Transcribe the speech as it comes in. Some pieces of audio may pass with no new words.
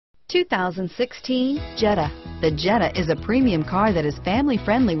2016 Jetta. The Jetta is a premium car that is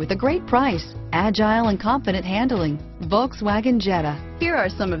family-friendly with a great price, agile and confident handling. Volkswagen Jetta. Here are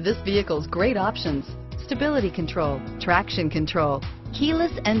some of this vehicle's great options: stability control, traction control,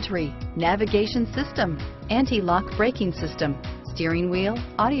 keyless entry, navigation system, anti-lock braking system, steering wheel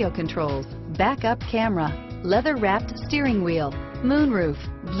audio controls, backup camera, leather-wrapped steering wheel, moonroof,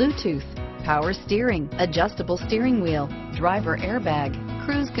 Bluetooth, power steering, adjustable steering wheel, driver airbag,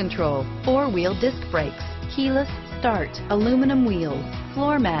 cruise control, four-wheel disc brakes, keyless start, aluminum wheels,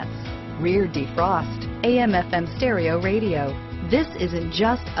 floor mats, rear defrost, AM/FM stereo radio. This isn't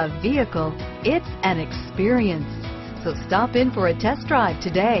just a vehicle, it's an experience. So stop in for a test drive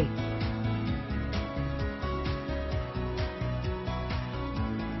today.